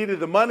 Because he needed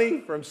the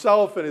money for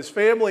himself and his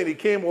family, and he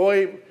came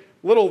away,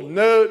 little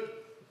note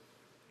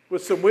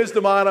with some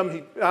wisdom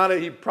on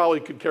it he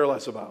probably could care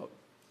less about.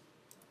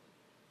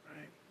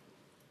 Right?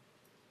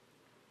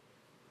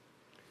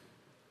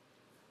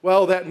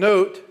 Well, that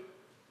note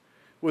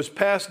was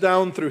passed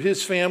down through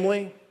his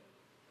family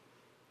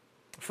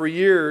for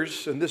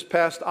years, and this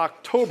past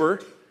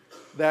October,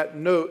 that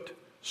note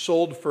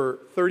sold for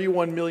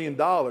 $31 million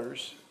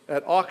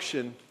at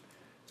auction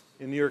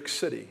in New York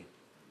City.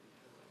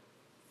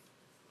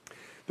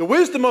 The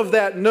wisdom of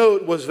that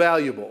note was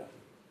valuable.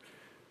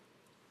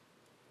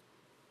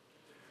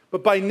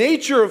 But by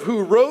nature of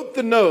who wrote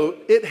the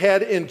note, it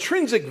had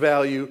intrinsic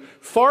value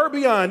far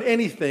beyond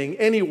anything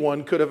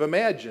anyone could have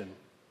imagined.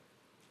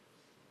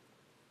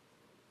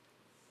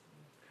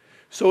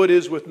 So it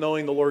is with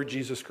knowing the Lord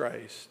Jesus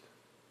Christ.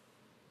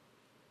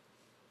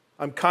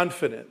 I'm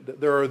confident that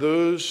there are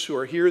those who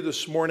are here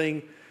this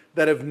morning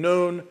that have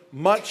known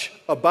much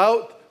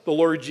about the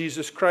Lord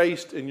Jesus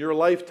Christ in your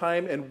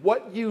lifetime, and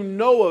what you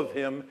know of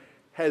him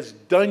has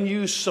done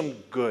you some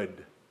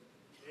good.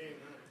 Amen.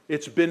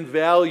 It's been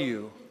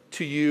value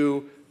to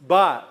you,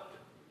 but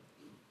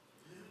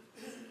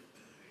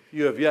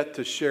you have yet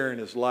to share in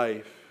his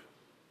life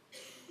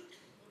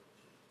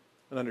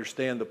and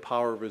understand the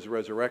power of his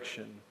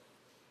resurrection.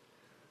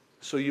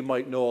 So you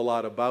might know a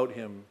lot about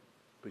him,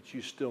 but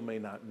you still may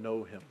not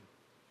know him.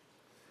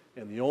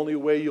 And the only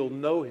way you'll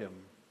know him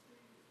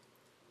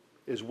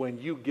is when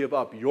you give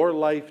up your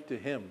life to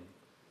him,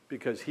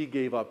 because he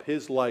gave up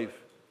his life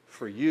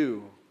for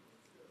you.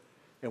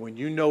 And when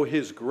you know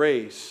his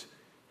grace,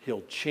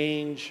 he'll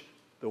change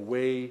the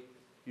way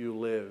you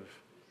live.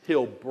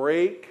 He'll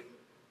break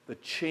the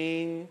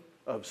chain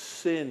of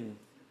sin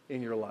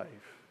in your life,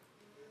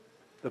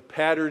 the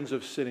patterns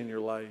of sin in your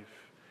life.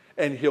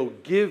 And he'll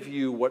give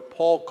you what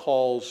Paul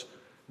calls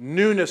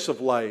newness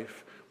of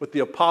life. What the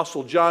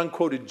Apostle John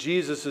quoted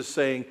Jesus as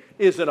saying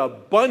is an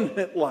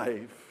abundant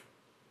life.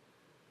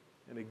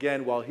 And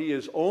again, while he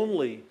is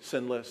only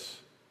sinless,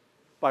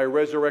 by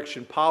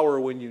resurrection power,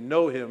 when you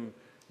know him,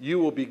 you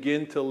will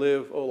begin to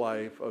live a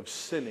life of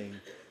sinning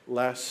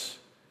less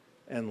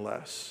and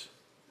less.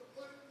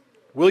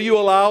 Will you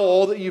allow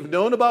all that you've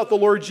known about the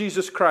Lord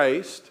Jesus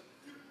Christ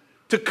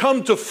to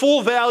come to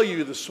full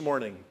value this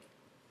morning?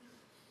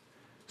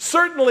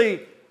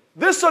 Certainly,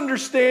 this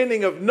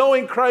understanding of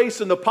knowing Christ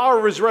and the power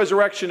of his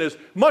resurrection is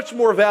much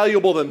more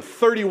valuable than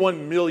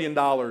 $31 million,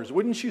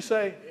 wouldn't you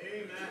say?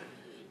 Amen.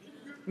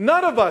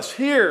 None of us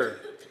here,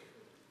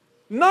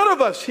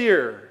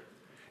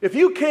 if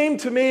you came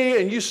to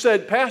me and you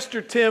said,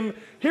 Pastor Tim,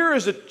 here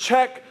is a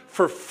check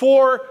for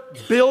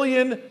 $4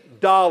 billion.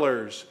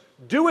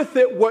 Do with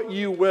it what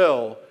you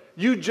will.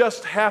 You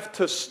just have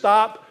to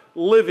stop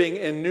living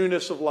in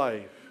newness of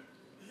life.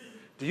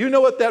 Do you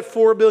know what that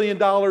 $4 billion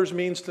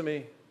means to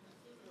me?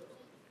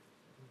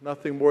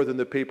 Nothing more than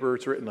the paper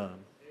it's written on.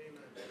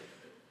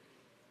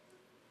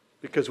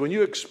 Because when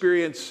you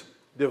experience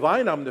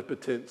divine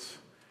omnipotence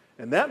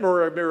and that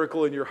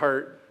miracle in your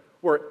heart,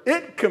 where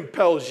it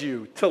compels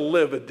you to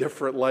live a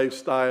different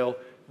lifestyle,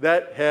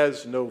 that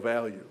has no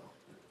value.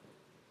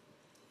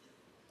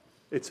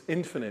 It's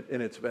infinite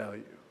in its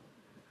value.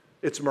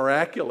 It's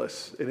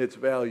miraculous in its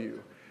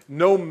value.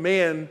 No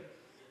man,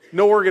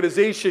 no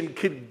organization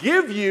could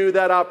give you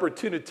that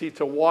opportunity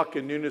to walk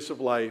in newness of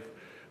life,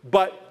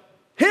 but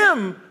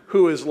him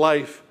who is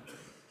life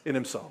in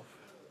himself.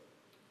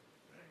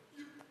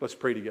 Let's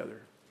pray together.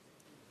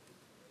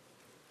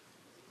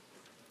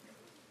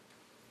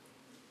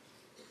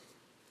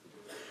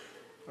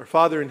 Our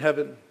Father in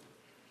heaven,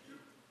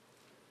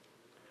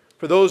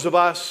 for those of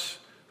us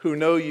who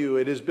know you,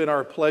 it has been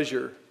our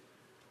pleasure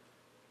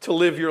to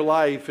live your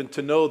life and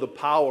to know the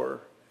power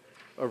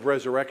of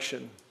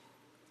resurrection.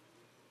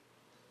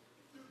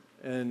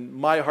 And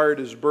my heart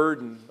is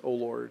burdened, O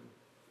Lord,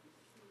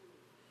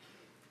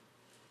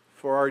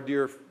 for our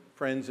dear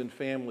friends and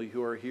family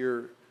who are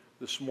here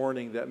this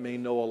morning that may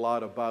know a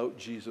lot about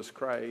Jesus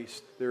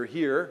Christ. They're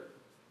here,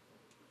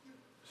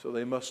 so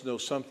they must know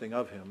something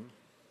of him.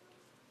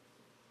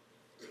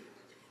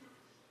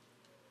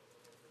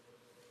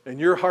 And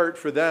your heart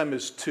for them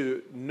is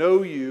to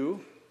know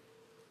you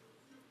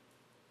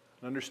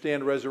and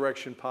understand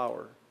resurrection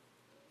power.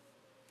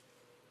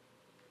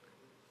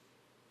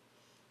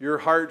 Your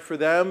heart for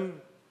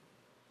them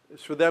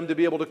is for them to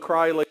be able to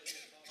cry like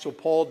so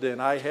Paul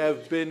did, I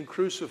have been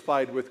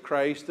crucified with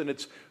Christ, and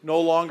it's no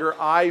longer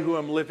I who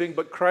am living,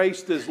 but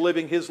Christ is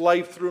living his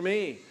life through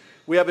me.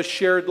 We have a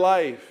shared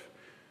life.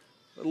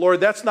 Lord,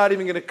 that's not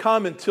even going to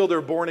come until they're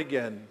born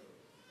again.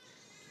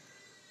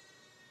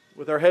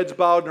 With our heads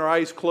bowed and our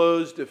eyes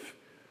closed, if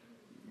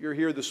you're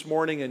here this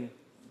morning and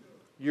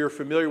you're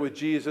familiar with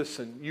Jesus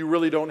and you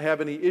really don't have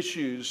any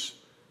issues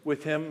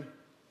with him,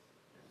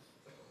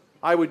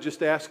 I would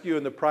just ask you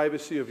in the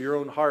privacy of your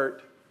own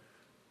heart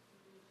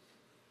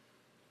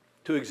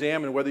to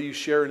examine whether you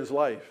share in his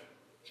life.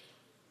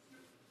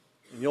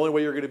 And the only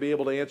way you're going to be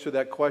able to answer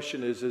that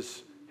question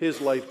is his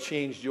life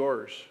changed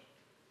yours?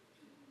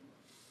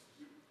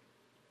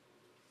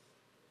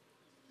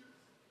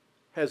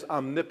 Has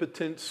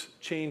omnipotence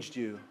changed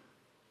you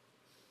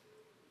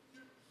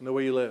in the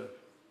way you live?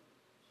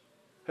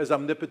 Has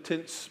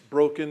omnipotence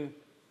broken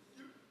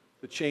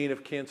the chain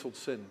of canceled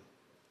sin?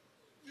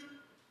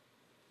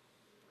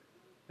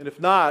 And if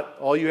not,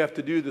 all you have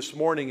to do this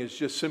morning is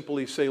just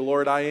simply say,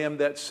 Lord, I am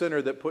that sinner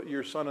that put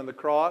your son on the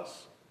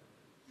cross.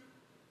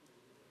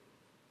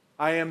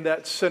 I am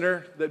that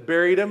sinner that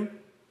buried him.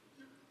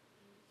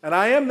 And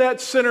I am that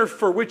sinner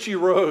for which he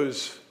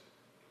rose.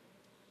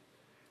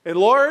 And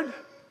Lord,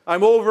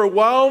 I'm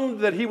overwhelmed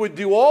that he would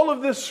do all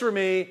of this for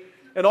me,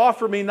 and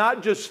offer me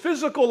not just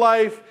physical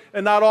life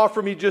and not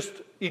offer me just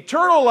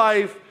eternal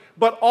life,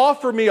 but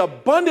offer me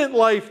abundant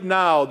life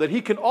now, that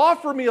He can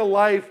offer me a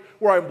life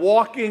where I'm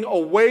walking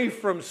away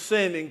from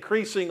sin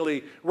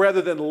increasingly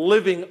rather than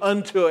living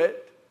unto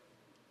it.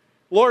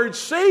 Lord,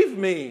 save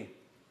me.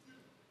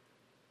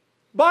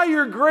 By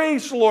your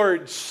grace,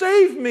 Lord,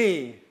 save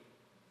me.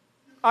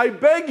 I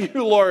beg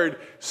you, Lord,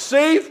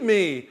 save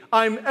me.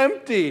 I'm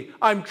empty.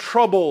 I'm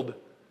troubled.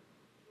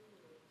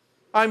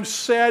 I'm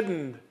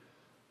saddened.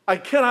 I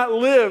cannot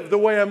live the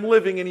way I'm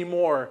living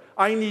anymore.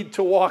 I need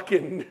to walk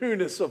in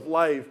newness of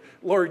life.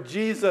 Lord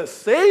Jesus,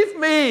 save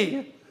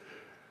me.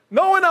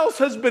 No one else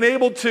has been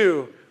able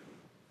to.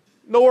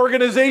 No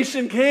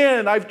organization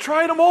can. I've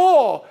tried them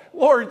all.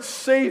 Lord,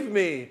 save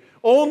me.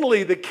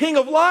 Only the King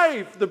of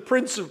life, the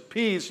Prince of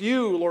peace,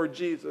 you, Lord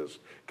Jesus,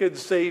 can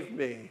save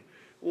me.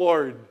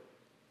 Lord,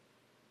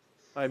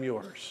 I'm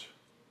yours.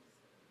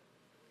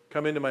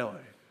 Come into my life.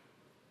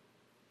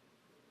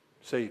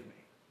 Save me.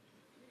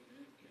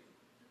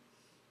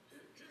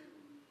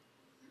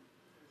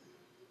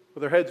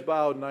 With their heads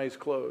bowed and eyes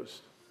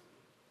closed,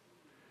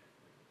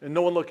 and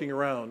no one looking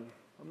around,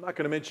 I'm not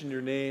going to mention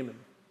your name, and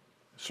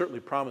I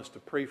certainly promise to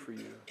pray for you.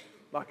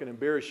 I'm not going to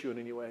embarrass you in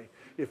any way.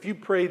 If you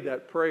prayed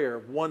that prayer,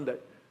 one that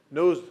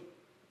knows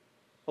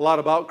a lot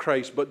about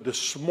Christ, but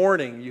this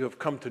morning you have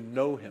come to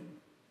know Him,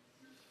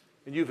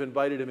 and you've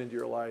invited Him into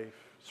your life,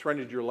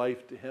 surrendered your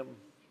life to Him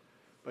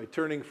by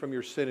turning from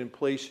your sin and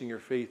placing your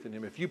faith in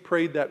Him. If you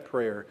prayed that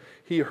prayer,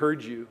 He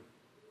heard you,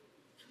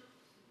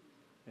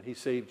 and He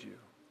saved you.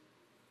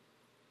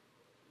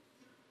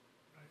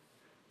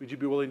 Would you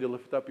be willing to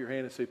lift up your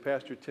hand and say,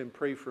 Pastor Tim,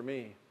 pray for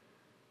me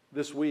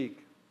this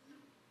week,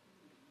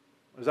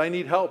 as I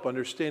need help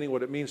understanding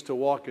what it means to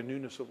walk in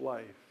newness of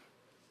life?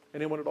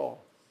 Anyone at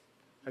all?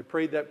 I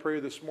prayed that prayer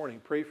this morning.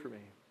 Pray for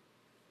me.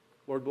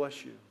 Lord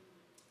bless you.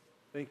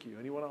 Thank you.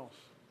 Anyone else?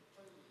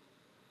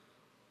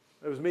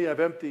 That was me.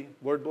 I'm empty.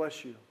 Lord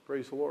bless you.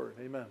 Praise the Lord.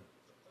 Amen.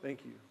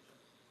 Thank you.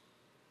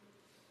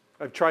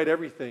 I've tried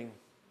everything,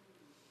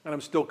 and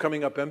I'm still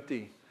coming up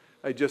empty.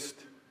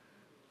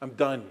 I'm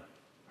done.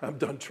 I'm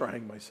done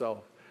trying myself.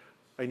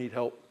 I need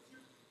help.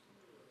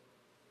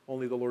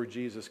 Only the Lord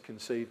Jesus can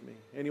save me.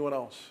 Anyone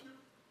else?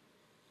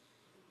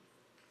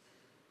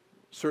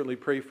 Certainly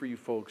pray for you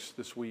folks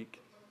this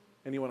week.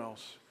 Anyone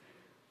else?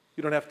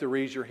 You don't have to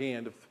raise your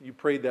hand. If you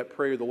prayed that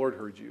prayer, the Lord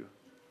heard you.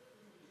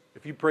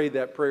 If you prayed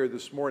that prayer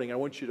this morning, I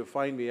want you to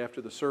find me after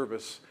the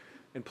service,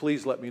 and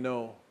please let me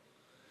know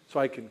so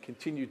I can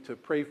continue to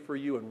pray for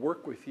you and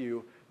work with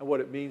you and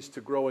what it means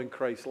to grow in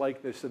Christ's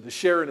likeness and to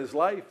share in His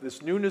life,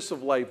 this newness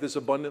of life, this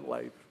abundant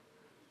life.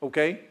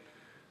 Okay?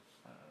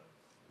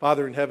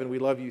 Father in heaven, we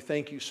love you.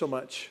 Thank you so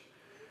much.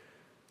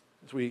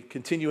 As we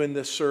continue in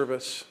this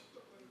service,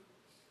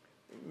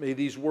 may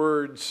these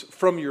words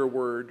from your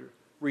word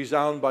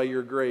resound by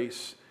your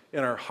grace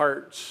in our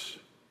hearts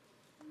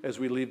as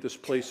we leave this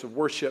place of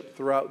worship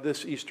throughout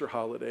this Easter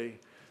holiday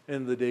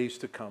and the days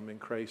to come. In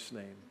Christ's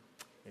name,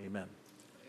 amen.